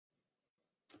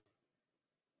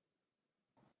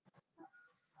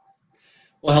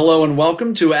Well, hello and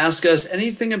welcome to Ask Us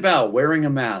Anything About Wearing a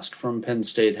Mask from Penn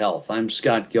State Health. I'm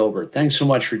Scott Gilbert. Thanks so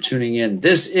much for tuning in.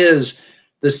 This is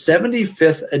the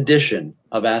 75th edition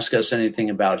of Ask Us Anything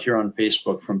About here on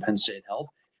Facebook from Penn State Health.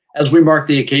 As we mark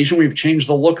the occasion, we've changed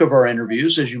the look of our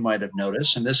interviews, as you might have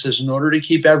noticed, and this is in order to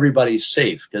keep everybody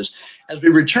safe, because as we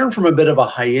return from a bit of a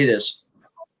hiatus,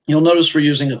 you'll notice we're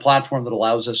using a platform that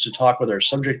allows us to talk with our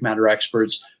subject matter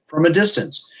experts from a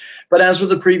distance. But as with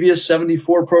the previous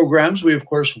 74 programs, we of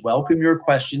course welcome your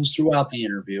questions throughout the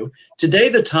interview. Today,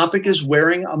 the topic is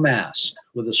wearing a mask.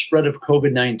 With the spread of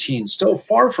COVID-19 still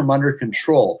far from under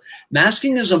control,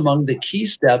 masking is among the key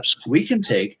steps we can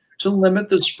take to limit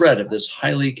the spread of this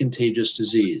highly contagious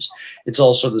disease. It's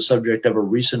also the subject of a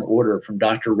recent order from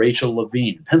Dr. Rachel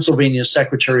Levine, Pennsylvania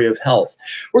Secretary of Health.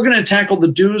 We're going to tackle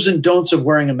the do's and don'ts of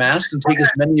wearing a mask and take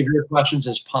as many of your questions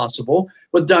as possible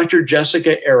with Dr.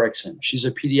 Jessica Ericson. She's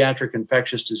a pediatric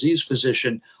infectious disease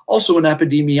physician, also an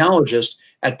epidemiologist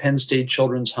at Penn State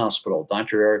Children's Hospital.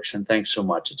 Dr. Ericson, thanks so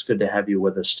much. It's good to have you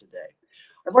with us today.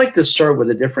 I'd like to start with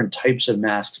the different types of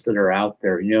masks that are out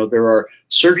there. You know, there are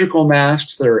surgical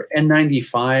masks, there are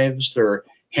N95s, there are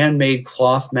handmade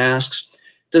cloth masks.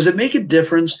 Does it make a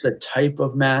difference the type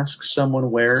of mask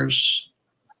someone wears?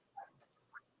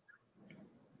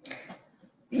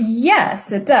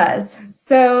 Yes, it does.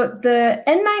 So the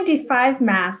N95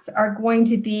 masks are going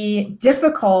to be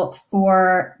difficult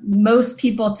for most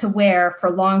people to wear for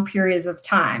long periods of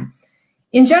time.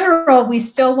 In general, we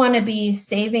still want to be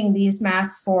saving these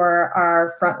masks for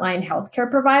our frontline healthcare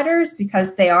providers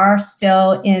because they are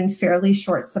still in fairly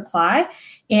short supply,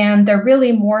 and they're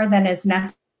really more than is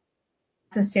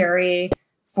necessary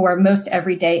for most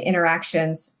everyday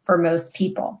interactions for most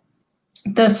people.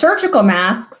 The surgical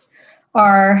masks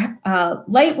are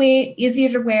lightweight, easier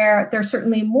to wear. They're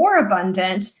certainly more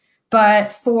abundant,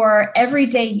 but for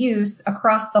everyday use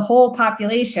across the whole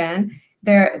population,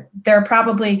 they're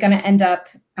probably going to end up,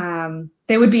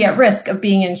 they would be at risk of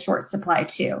being in short supply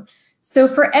too. So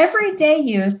for everyday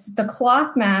use, the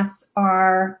cloth masks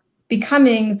are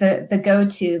becoming the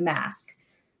go-to mask.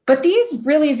 But these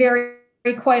really vary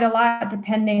quite a lot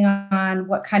depending on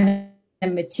what kind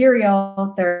of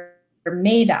material they're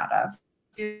made out of.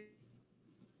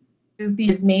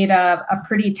 Is made of a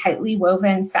pretty tightly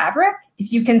woven fabric.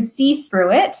 If you can see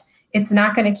through it, it's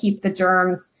not going to keep the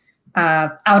germs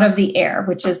out of the air,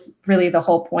 which is really the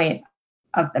whole point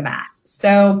of the mask.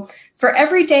 So for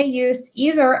everyday use,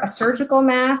 either a surgical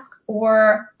mask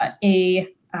or a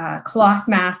cloth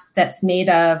mask that's made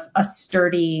of a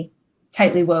sturdy,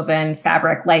 tightly woven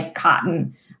fabric like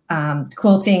cotton,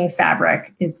 quilting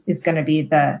fabric is going to be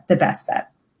the best bet.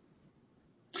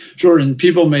 Sure, and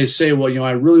people may say, well, you know,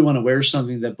 I really want to wear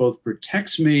something that both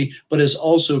protects me, but is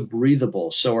also breathable.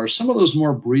 So are some of those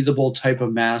more breathable type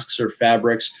of masks or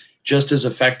fabrics just as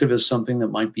effective as something that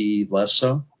might be less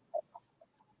so?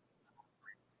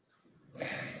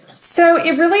 So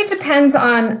it really depends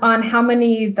on how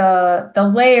many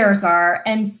the layers are.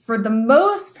 And for the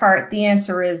most part, the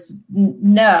answer is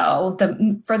no.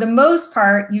 For the most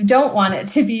part, you don't want it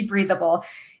to be breathable.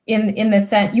 In the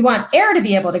sense, you want air to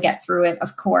be able to get through it,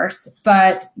 of course,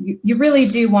 but you really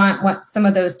do want some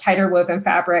of those tighter woven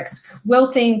fabrics.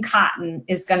 Quilting cotton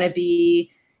is going to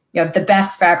be, you know, the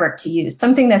best fabric to use.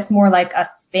 Something that's more like a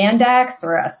spandex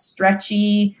or a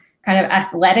stretchy kind of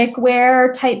athletic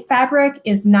wear type fabric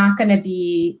is not going to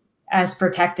be as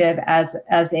protective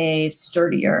as a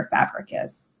sturdier fabric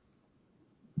is.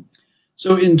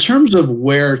 So in terms of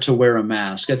where to wear a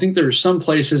mask, I think there are some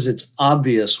places it's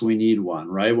obvious we need one,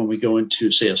 right? When we go into,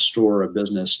 say, a store or a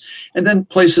business, and then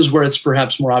places where it's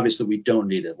perhaps more obvious that we don't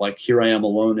need it. Like here I am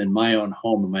alone in my own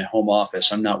home, in my home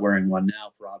office. I'm not wearing one now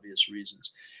for obvious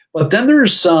reasons. But then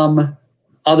there's some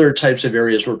other types of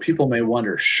areas where people may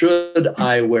wonder, should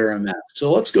I wear a mask?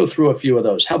 So let's go through a few of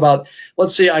those. How about,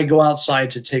 let's say I go outside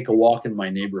to take a walk in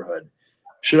my neighborhood.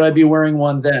 Should I be wearing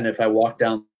one then if I walk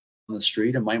down the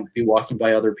street and might be walking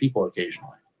by other people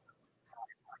occasionally?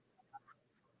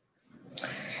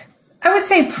 I would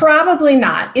say probably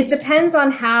not. It depends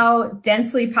on how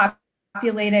densely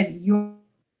populated your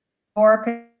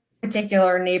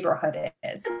particular neighborhood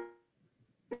is.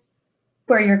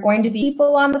 Where you're going to be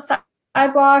people on the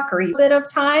sidewalk or a bit of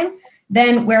time,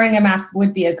 then wearing a mask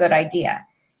would be a good idea.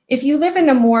 If you live in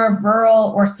a more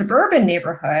rural or suburban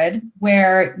neighborhood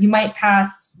where you might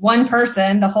pass one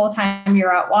person the whole time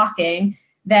you're out walking,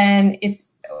 then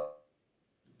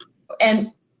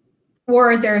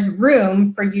or there's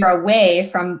room for you away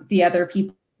from the other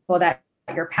people that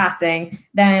you're passing,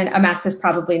 then a mask is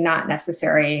probably not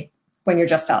necessary when you're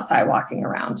just outside walking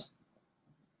around.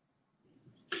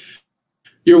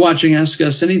 You're watching Ask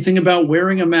Us Anything About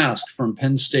Wearing a Mask from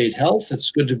Penn State Health.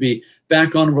 It's good to be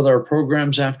back on with our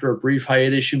programs after a brief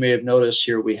hiatus. You may have noticed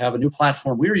here we have a new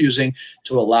platform we're using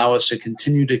to allow us to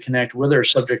continue to connect with our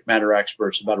subject matter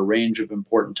experts about a range of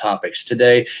important topics.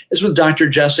 Today is with Dr.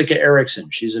 Jessica Ericson.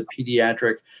 She's a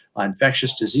pediatric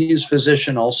infectious disease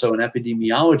physician, also an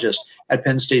epidemiologist at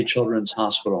Penn State Children's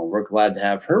Hospital. We're glad to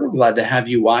have her. We're glad to have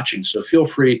you watching. So feel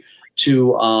free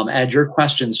to add your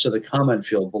questions to the comment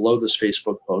field below this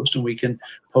Facebook post, and we can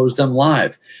pose them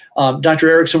live. Dr.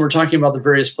 Ericson, we're talking about the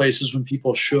various places when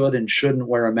people should and shouldn't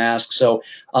wear a mask. So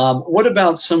what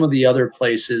about some of the other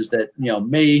places that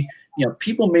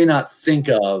people may not think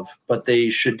of, but they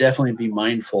should definitely be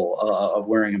mindful of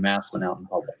wearing a mask when out in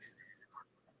public?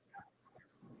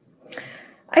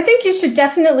 I think you should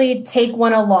definitely take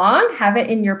one along, have it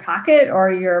in your pocket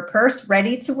or your purse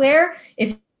ready to wear.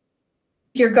 If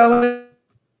you're going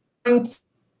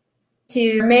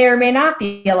to, may or may not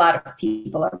be a lot of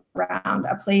people around,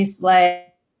 a place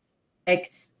like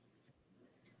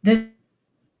the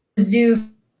zoo,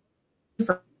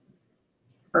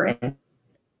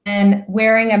 and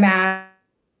wearing a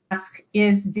mask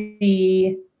is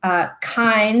the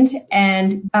kind,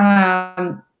 and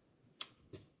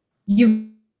you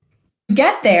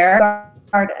get there,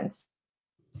 gardens,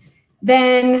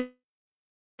 then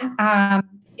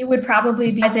it would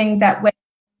probably be that way.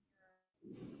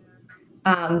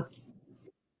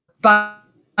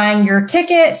 Buying your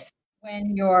ticket,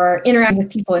 when you're interacting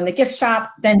with people in the gift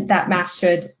shop, then that mask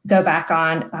should go back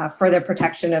on for the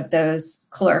protection of those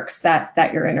clerks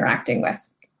that you're interacting with.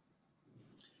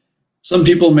 Some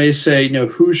people may say,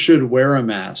 who should wear a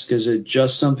mask? Is it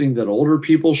just something that older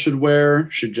people should wear?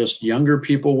 Should just younger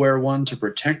people wear one to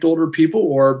protect older people,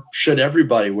 or should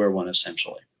everybody wear one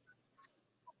essentially?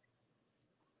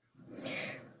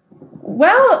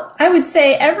 Well, I would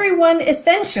say everyone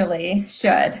essentially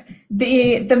should.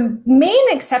 The main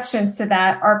exceptions to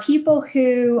that are people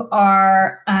who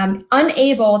are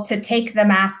unable to take the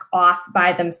mask off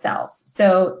by themselves.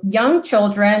 So young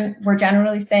children, we're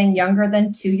generally saying younger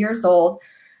than 2 years old,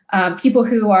 people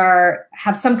who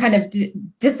have some kind of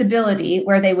disability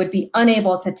where they would be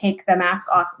unable to take the mask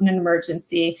off in an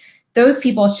emergency, those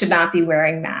people should not be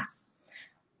wearing masks.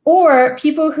 Or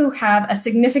people who have a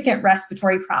significant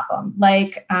respiratory problem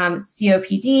like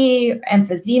COPD,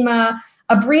 emphysema,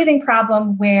 a breathing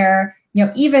problem where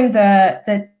even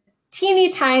the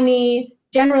teeny tiny,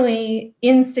 generally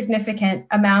insignificant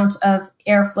amount of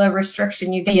airflow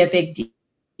restriction, you get a big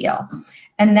deal,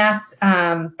 and that's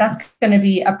going to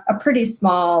be a pretty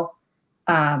small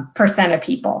percent of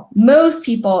people. Most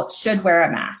people should wear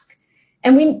a mask.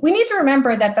 And we need to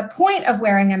remember that the point of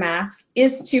wearing a mask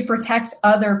is to protect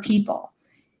other people.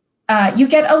 You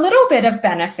get a little bit of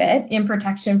benefit in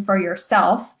protection for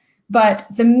yourself, but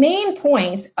the main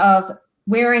point of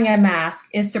wearing a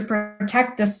mask is to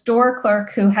protect the store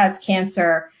clerk who has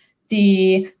cancer,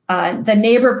 the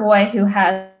neighbor boy who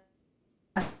has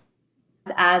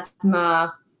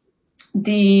asthma,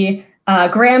 the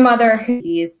grandmother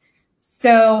who's.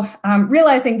 So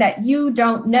realizing that you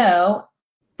don't know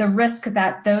the risk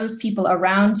that those people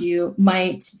around you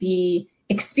might be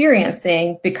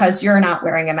experiencing because you're not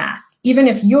wearing a mask. Even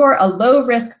if you're a low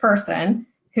risk person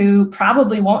who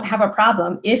probably won't have a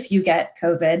problem if you get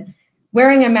COVID,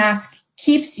 wearing a mask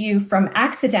keeps you from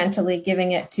accidentally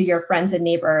giving it to your friends and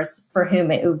neighbors for whom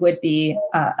it would be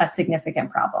a significant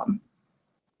problem.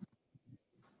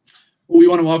 We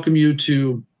want to welcome you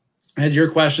to add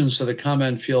your questions to the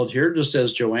comment field here, just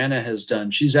as Joanna has done.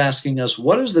 She's asking us,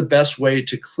 what is the best way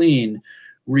to clean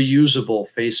reusable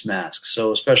face masks?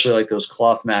 So especially like those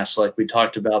cloth masks like we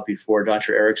talked about before.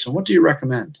 Dr. Ericson, what do you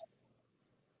recommend?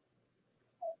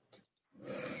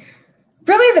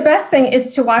 Really, the best thing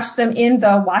is to wash them in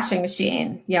the washing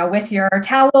machine, with your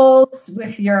towels,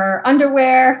 with your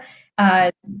underwear,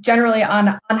 generally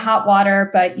on hot water,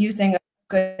 but using a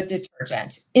good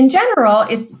detergent. In general,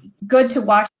 it's good to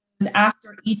wash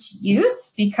after each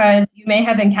use because you may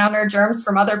have encountered germs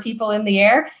from other people in the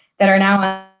air that are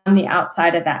now on the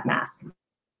outside of that mask.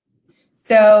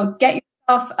 So get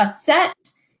yourself a set,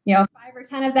 5 or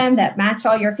 10 of them that match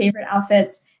all your favorite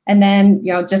outfits, and then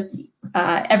just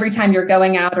every time you're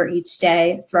going out or each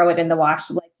day, throw it in the wash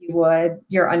like you would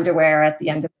your underwear at the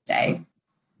end of the day.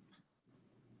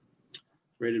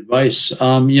 Great advice.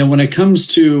 When it comes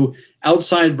to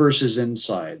outside versus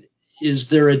inside, is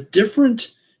there an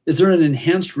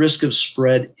enhanced risk of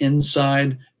spread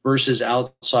inside versus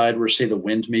outside where, say, the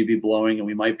wind may be blowing and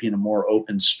we might be in a more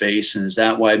open space? And is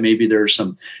that why maybe there are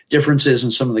some differences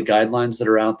in some of the guidelines that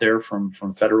are out there from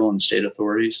federal and state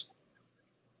authorities?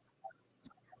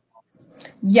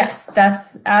 Yes,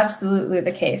 that's absolutely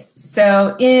the case.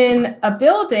 So in a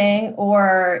building,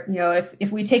 or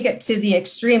if we take it to the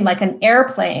extreme, like an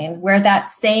airplane, where that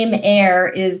same air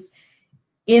is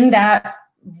in that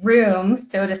room,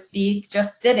 so to speak,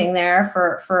 just sitting there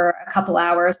for a couple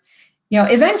hours,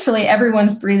 eventually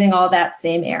everyone's breathing all that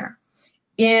same air.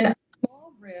 In a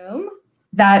small room,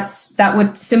 that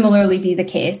would similarly be the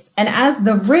case. And as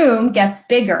the room gets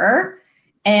bigger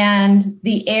and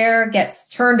the air gets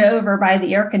turned over by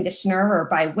the air conditioner or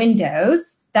by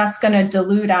windows, that's going to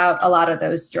dilute out a lot of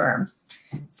those germs.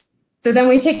 So then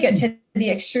we take it to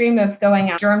the extreme of going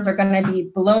out. Germs are going to be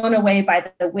blown away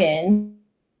by the wind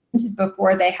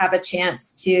before they have a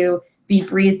chance to be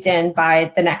breathed in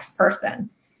by the next person.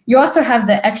 You also have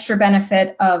the extra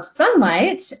benefit of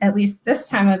sunlight, at least this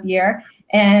time of year,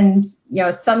 and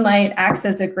sunlight acts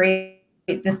as a great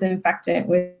disinfectant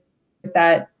with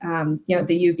that the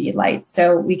UV light.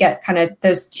 So we get kind of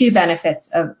those two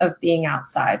benefits of being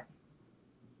outside.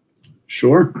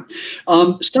 Sure.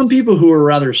 Some people who are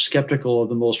rather skeptical of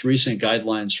the most recent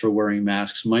guidelines for wearing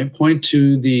masks might point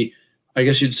to the, I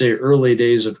guess you'd say, early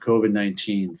days of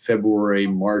COVID-19, February,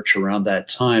 March, around that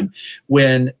time,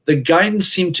 when the guidance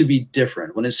seemed to be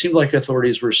different, when it seemed like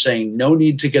authorities were saying no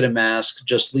need to get a mask,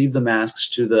 just leave the masks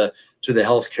to the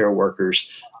healthcare workers.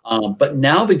 But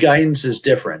now the guidance is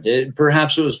different.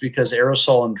 Perhaps it was because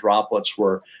aerosol and droplets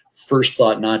were first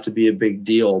thought not to be a big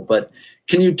deal. But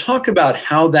can you talk about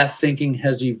how that thinking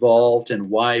has evolved and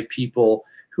why people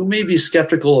who may be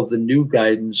skeptical of the new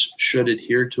guidance should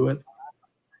adhere to it?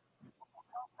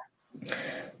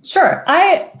 Sure.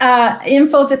 In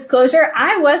full disclosure,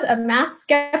 I was a mask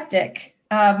skeptic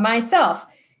myself.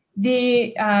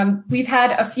 We've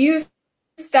had a few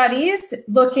studies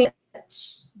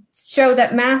show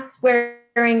that mask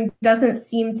wearing doesn't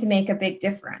seem to make a big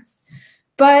difference.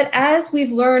 But as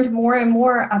we've learned more and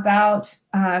more about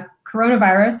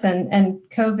coronavirus and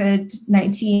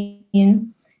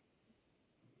COVID-19,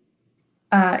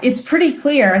 it's pretty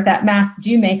clear that masks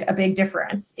do make a big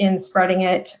difference in spreading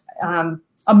it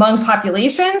among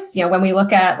populations. When we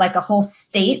look at like a whole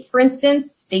state, for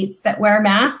instance, states that wear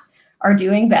masks are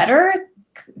doing better.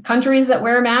 Countries that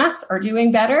wear masks are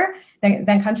doing better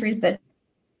than countries that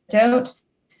don't.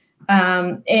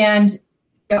 And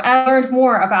I learned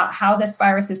more about how this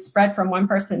virus is spread from one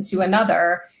person to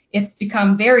another. It's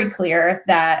become very clear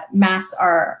that masks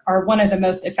are one of the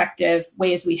most effective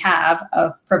ways we have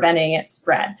of preventing its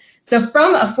spread. So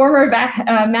from a former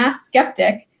mask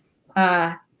skeptic,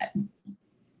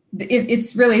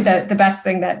 it's really the best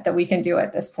thing that we can do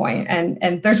at this point.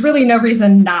 And there's really no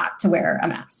reason not to wear a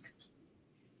mask.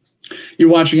 You're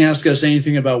watching Ask Us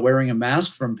Anything About Wearing a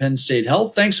Mask from Penn State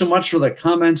Health. Thanks so much for the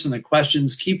comments and the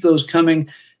questions. Keep those coming,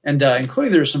 and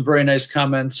including there's some very nice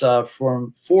comments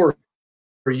for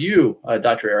you,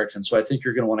 Dr. Ericson. So I think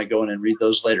you're going to want to go in and read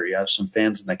those later. You have some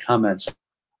fans in the comments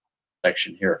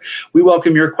section here. We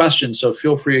welcome your questions, so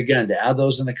feel free again to add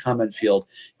those in the comment field,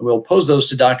 and we'll pose those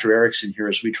to Dr. Ericson here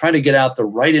as we try to get out the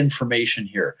right information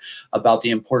here about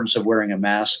the importance of wearing a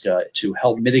mask to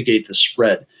help mitigate the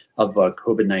spread of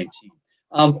COVID-19.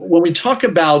 When we talk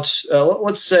about,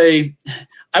 let's say,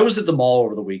 I was at the mall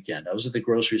over the weekend. I was at the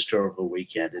grocery store over the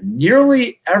weekend, and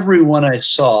nearly everyone I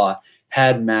saw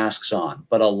had masks on,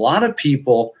 but a lot of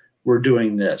people were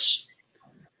doing this.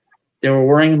 They were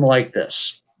wearing them like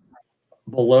this,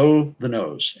 below the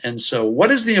nose. And so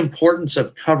what is the importance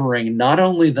of covering not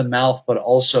only the mouth, but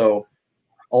also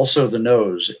the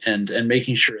nose and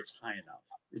making sure it's high enough?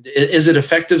 Is it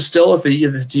effective still if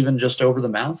it's even just over the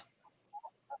mouth?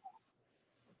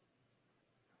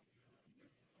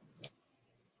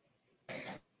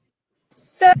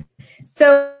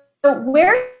 So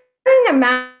wearing a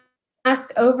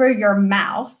mask over your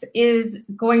mouth is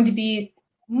going to be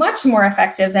much more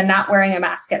effective than not wearing a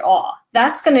mask at all.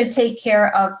 That's going to take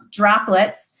care of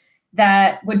droplets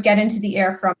that would get into the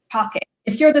air from talking.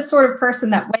 If you're the sort of person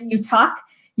that when you talk,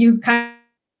 you kind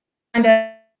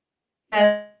of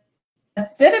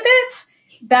spit a bit,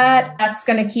 that's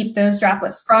going to keep those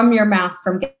droplets from your mouth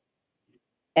from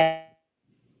getting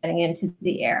into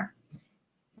the air.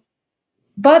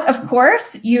 But of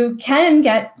course, you can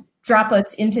get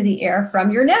droplets into the air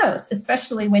from your nose,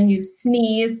 especially when you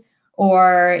sneeze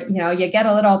or you get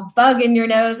a little bug in your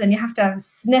nose and you have to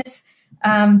sniff,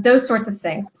 those sorts of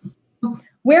things. So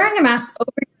wearing a mask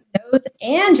over your nose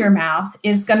and your mouth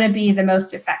is going to be the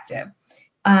most effective.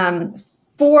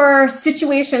 For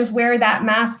situations where that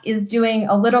mask is doing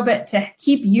a little bit to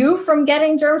keep you from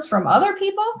getting germs from other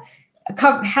people,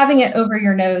 having it over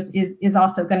your nose is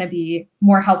also going to be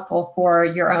more helpful for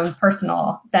your own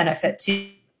personal benefit too.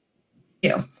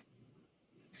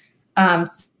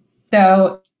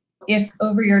 So if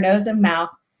over your nose and mouth,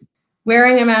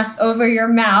 wearing a mask over your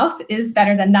mouth is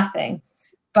better than nothing.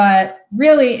 But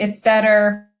really, it's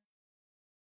better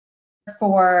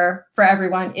for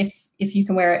everyone if you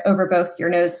can wear it over both your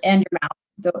nose and your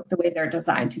mouth, the way they're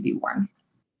designed to be worn.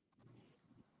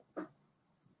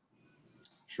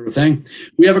 Sure thing.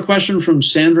 We have a question from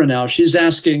Sandra now. She's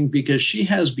asking, because she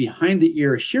has behind the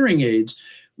ear hearing aids,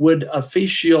 would a face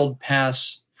shield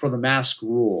pass for the mask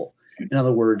rule? In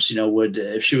other words, you know, would,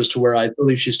 if she was to wear, I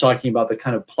believe she's talking about the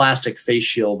kind of plastic face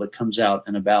shield that comes out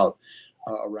and about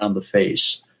around the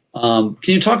face. Can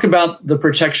you talk about the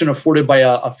protection afforded by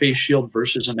a face shield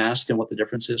versus a mask and what the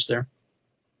difference is there?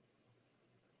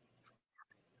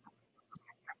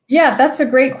 Yeah, that's a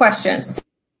great question. So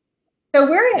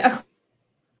wearing a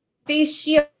face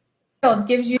shield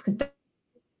gives you,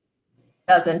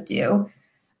 doesn't do.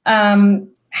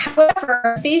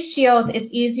 However, face shields, it's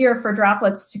easier for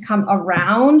droplets to come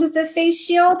around the face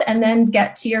shield and then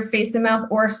get to your face and mouth,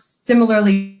 or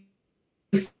similarly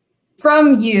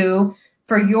from you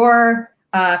for your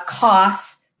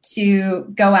cough to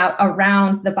go out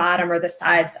around the bottom or the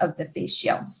sides of the face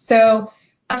shield. So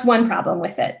that's one problem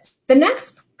with it. The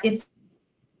next, it's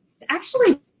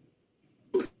actually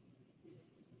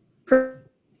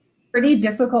pretty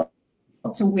difficult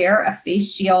to wear a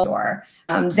face shield, or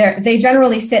they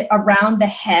generally fit around the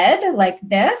head like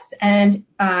this, and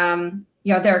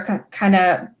you know, they're kind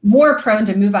of more prone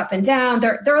to move up and down.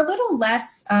 They're a little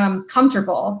less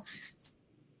comfortable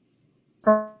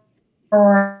for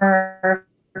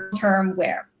term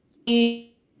wear.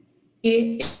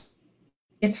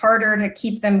 It's harder to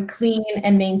keep them clean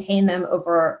and maintain them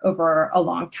over a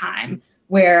long time,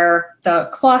 where the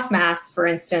cloth masks, for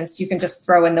instance, you can just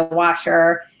throw in the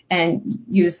washer and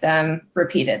use them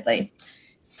repeatedly.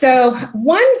 So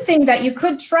one thing that you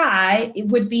could try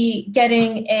would be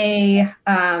getting a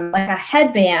like a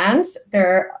headband.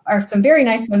 There are some very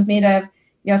nice ones made of,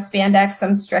 you know, spandex,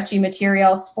 some stretchy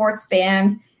material, sports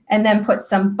bands, and then put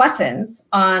some buttons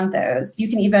on those. You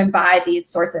can even buy these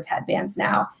sorts of headbands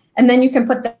now. And then you can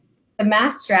put the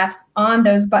mask straps on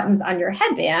those buttons on your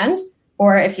headband,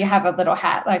 or if you have a little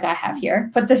hat like I have here,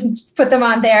 put them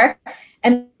on there.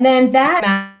 And then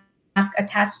that mask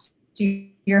attached to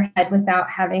your head without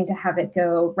having to have it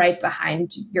go right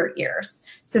behind your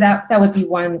ears. So that would be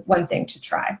one thing to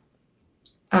try.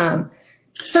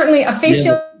 Certainly a face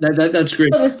shield that's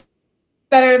great. is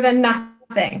better than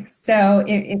nothing. So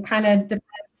it kind of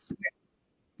depends.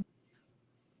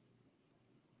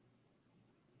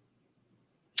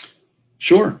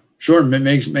 Sure.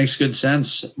 It makes good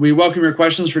sense. We welcome your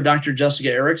questions for Dr.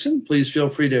 Jessica Ericson. Please feel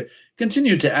free to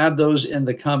continue to add those in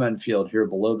the comment field here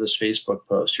below this Facebook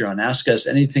post here on Ask Us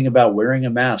Anything About Wearing a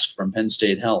Mask from Penn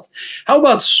State Health. How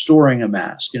about storing a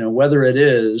mask? You know, whether it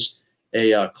is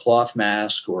a cloth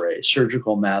mask or a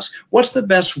surgical mask, what's the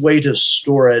best way to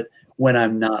store it when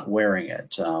I'm not wearing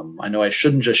it? I know I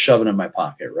shouldn't just shove it in my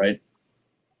pocket, right?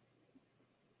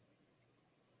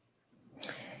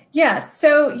 Yeah,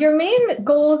 so your main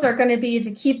goals are going to be to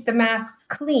keep the mask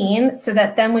clean so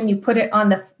that then when you put it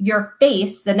on your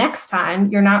face the next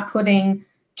time, you're not putting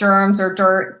germs or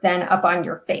dirt then up on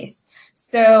your face.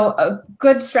 So a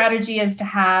good strategy is to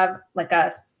have like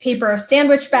a paper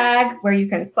sandwich bag where you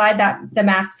can slide the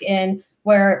mask in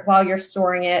while you're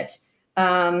storing it.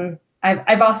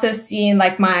 I've also seen,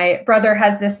 like, my brother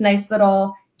has this nice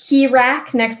little key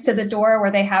rack next to the door where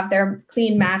they have their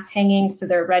clean masks hanging so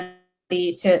they're ready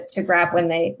to grab when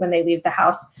they leave the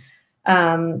house.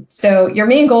 So your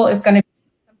main goal is going to be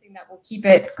something that will keep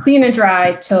it clean and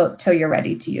dry till you're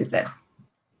ready to use it.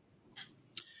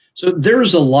 So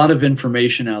there's a lot of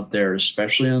information out there,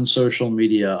 especially on social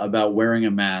media, about wearing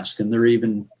a mask, and there are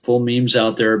even full memes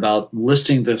out there about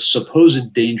listing the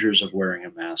supposed dangers of wearing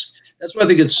a mask. That's why I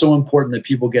think it's so important that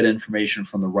people get information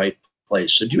from the right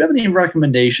place. So do you have any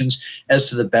recommendations as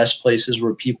to the best places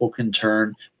where people can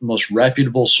turn, the most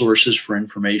reputable sources for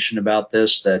information about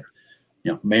this that,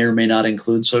 you know, may or may not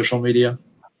include social media?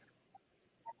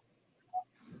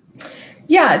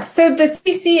 Yeah, so the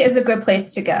CDC is a good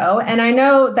place to go. And I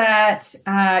know that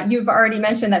you've already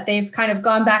mentioned that they've kind of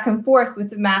gone back and forth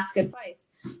with the mask advice.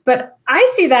 But I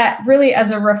see that really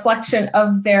as a reflection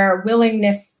of their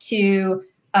willingness to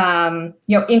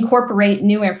incorporate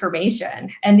new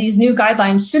information. And these new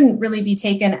guidelines shouldn't really be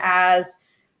taken as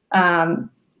a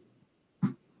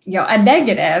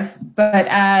negative, but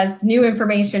as new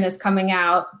information is coming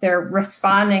out, they're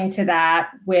responding to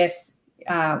that with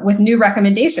new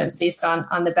recommendations based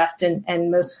on the best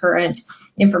and most current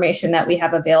information that we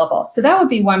have available. So that would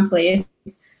be one place.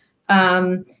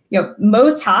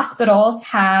 Most hospitals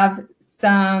have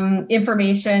some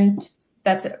information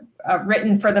that's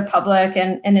written for the public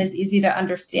and is easy to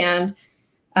understand.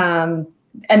 And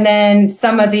then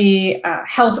some of the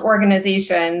health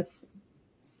organizations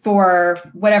for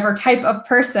whatever type of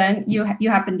person you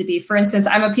happen to be. For instance,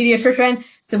 I'm a pediatrician,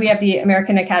 so we have the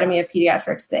American Academy of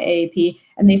Pediatrics, the AAP,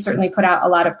 and they certainly put out a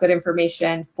lot of good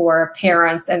information for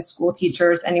parents and school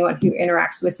teachers, anyone who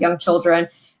interacts with young children.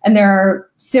 And there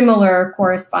are similar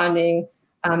corresponding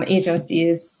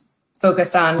agencies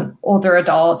focused on older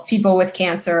adults, people with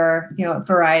cancer,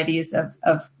 varieties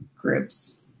of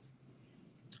groups.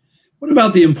 What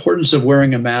about the importance of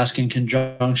wearing a mask in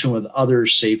conjunction with other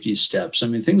safety steps? I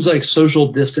mean, things like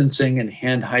social distancing and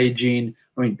hand hygiene,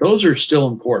 I mean, those are still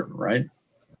important, right?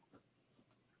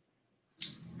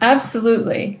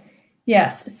 Absolutely.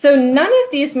 Yes. So none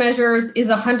of these measures is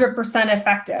 100%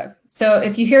 effective. So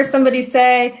if you hear somebody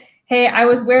say, hey, I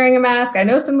was wearing a mask, I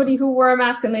know somebody who wore a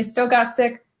mask and they still got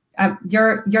sick,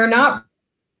 you're not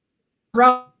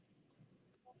wrong.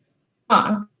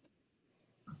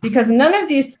 Because none of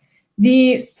these,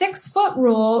 the 6-foot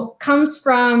rule comes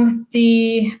from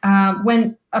the,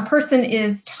 when a person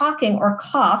is talking or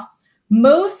coughs,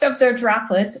 most of their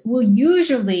droplets will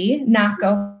usually not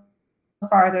go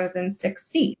farther than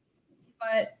 6 feet.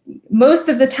 But most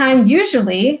of the time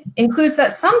usually includes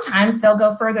that sometimes they'll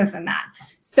go further than that.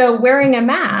 So wearing a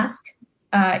mask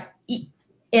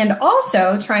and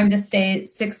also trying to stay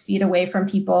 6 feet away from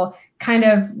people kind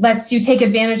of lets you take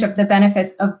advantage of the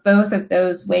benefits of both of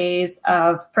those ways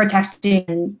of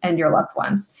protecting and your loved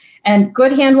ones. And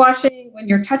good hand washing when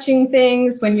you're touching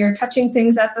things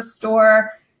at the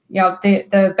store,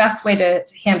 the best way to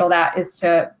handle that is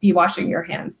to be washing your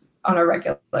hands on a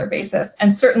regular basis,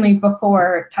 and certainly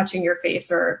before touching your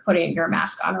face or putting your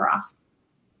mask on or off.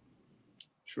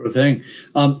 Sure thing.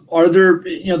 Are there,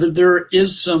 there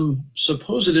is some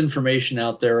supposed information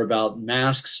out there about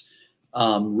masks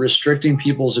restricting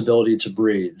people's ability to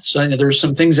breathe. So there's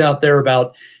some things out there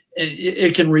about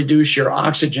it can reduce your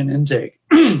oxygen intake.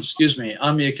 Excuse me.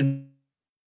 It can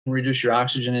reduce your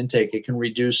oxygen intake. It can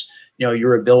reduce,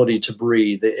 your ability to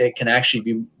breathe. It can actually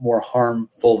be more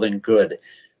harmful than good.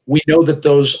 We know that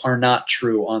those are not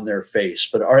true on their face,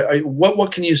 but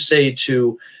what can you say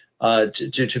to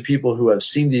people who have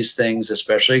seen these things,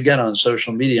 especially again on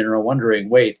social media, and are wondering,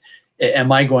 wait,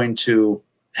 am I going to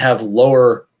have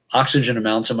lower oxygen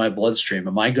amounts in my bloodstream?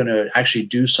 Am I going to actually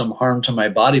do some harm to my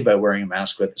body by wearing a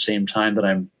mask at the same time that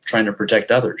I'm trying to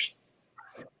protect others?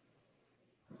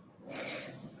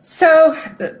 So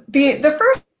the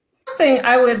first thing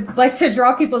I would like to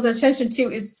draw people's attention to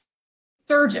is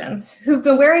surgeons who've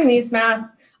been wearing these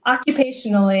masks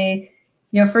occupationally,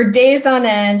 for days on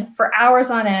end, for hours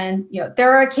on end.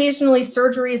 There are occasionally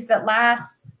surgeries that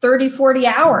last 30, 40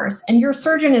 hours, and your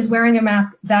surgeon is wearing a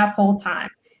mask that whole time.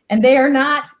 And they are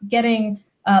not getting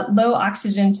low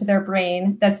oxygen to their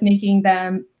brain that's making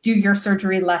them do your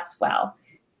surgery less well.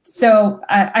 So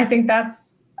I think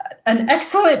that's an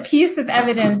excellent piece of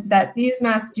evidence that these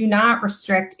masks do not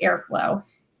restrict airflow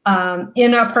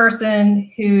in a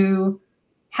person who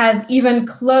has even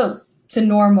close to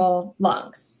normal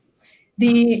lungs.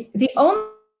 The only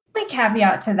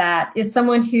caveat to that is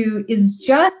someone who is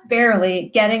just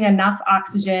barely getting enough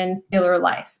oxygen in their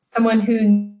life, someone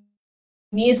who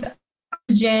needs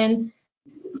oxygen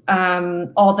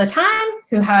all the time,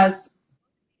 who has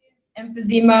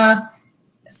emphysema,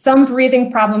 some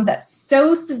breathing problem that's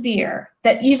so severe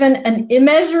that even an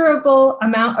immeasurable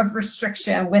amount of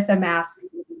restriction with a mask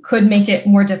could make it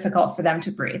more difficult for them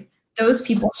to breathe. Those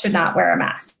people should not wear a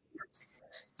mask.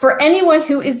 For anyone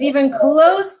who is even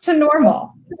close to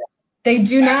normal, they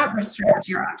do not restrict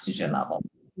your oxygen level.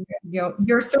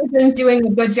 Your surgeon doing a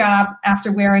good job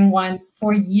after wearing one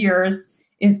for years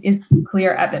is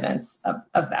clear evidence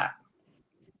of that.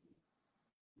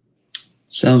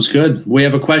 Sounds good. We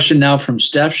have a question now from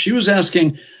Steph. She was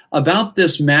asking about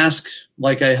this mask,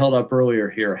 like I held up earlier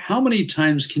here. How many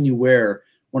times can you wear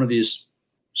one of these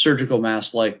surgical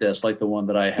masks like this, like the one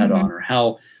that I had on, or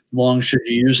how long should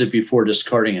you use it before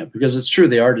discarding it? Because it's true,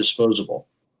 they are disposable.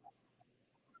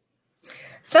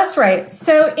 That's right.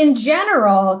 So in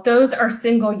general, those are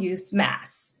single-use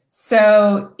masks.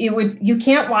 So you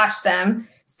can't wash them.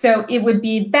 So it would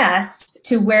be best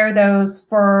to wear those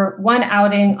for one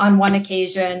outing on one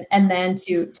occasion and then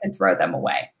to throw them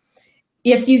away.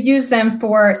 If you use them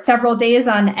for several days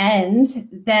on end,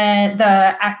 then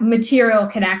the material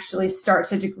can actually start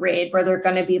to degrade where they're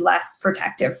going to be less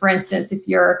protective. For instance, if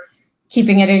you're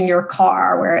keeping it in your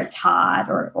car where it's hot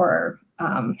or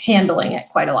handling it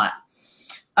quite a lot.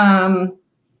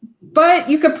 But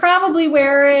you could probably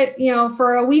wear it,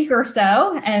 for a week or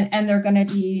so, and they're going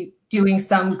to be doing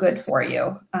some good for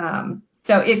you.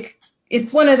 So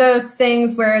it's one of those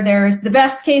things where there's the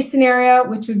best case scenario,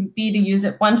 which would be to use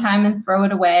it one time and throw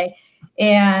it away.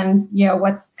 And, you know,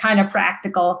 what's kind of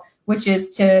practical, which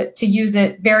is to use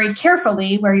it very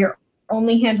carefully, where you're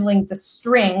only handling the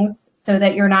strings so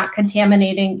that you're not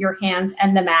contaminating your hands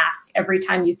and the mask every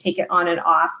time you take it on and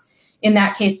off. In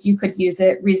that case, you could use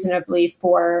it reasonably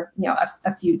for, you know,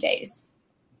 a few days.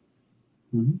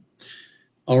 Mm-hmm.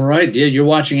 All right. Yeah, you're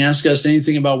watching Ask Us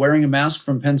Anything About Wearing a Mask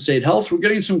from Penn State Health. We're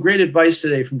getting some great advice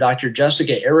today from Dr.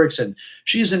 Jessica Ericson.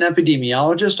 She's an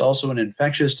epidemiologist, also an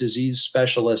infectious disease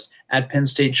specialist at Penn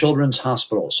State Children's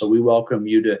Hospital. So we welcome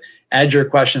you to add your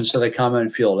questions to the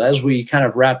comment field as we kind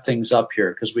of wrap things up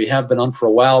here, because we have been on for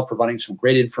a while providing some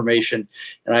great information,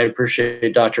 and I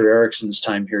appreciate Dr. Erickson's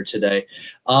time here today.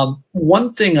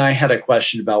 One thing I had a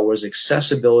question about was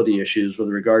accessibility issues with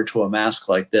regard to a mask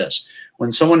like this.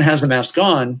 When someone has a mask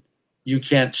on, you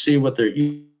can't see what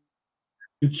you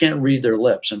can't read their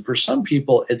lips. And for some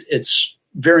people, it's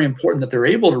very important that they're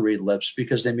able to read lips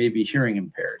because they may be hearing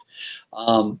impaired.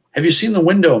 Have you seen the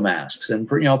window masks? And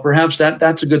perhaps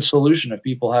that's a good solution if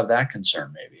people have that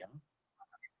concern, maybe.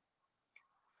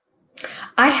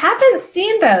 I haven't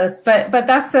seen those, but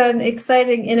that's an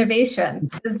exciting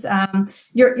innovation.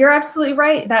 You're absolutely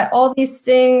right that all these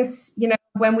things, you know,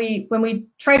 when we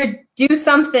try to do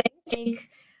something to make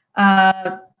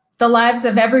the lives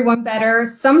of everyone better,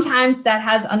 sometimes that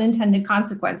has unintended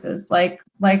consequences, like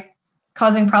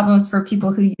causing problems for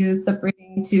people who use the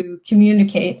brain to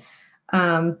communicate.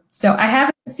 So I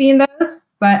haven't seen those,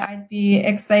 but I'd be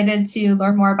excited to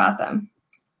learn more about them.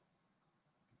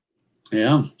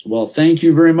 Yeah. Well, thank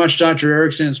you very much, Dr.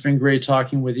 Ericson. It's been great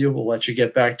talking with you. We'll let you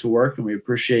get back to work, and we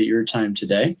appreciate your time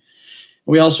today.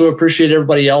 We also appreciate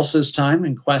everybody else's time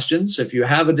and questions. If you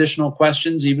have additional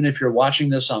questions, even if you're watching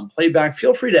this on playback,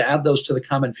 feel free to add those to the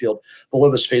comment field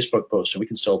below this Facebook post, and we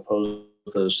can still pose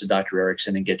those to Dr.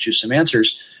 Ericson and get you some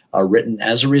answers written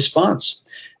as a response.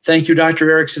 Thank you, Dr.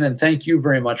 Ericson, and thank you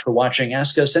very much for watching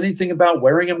Ask Us Anything About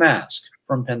Wearing a Mask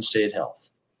from Penn State Health.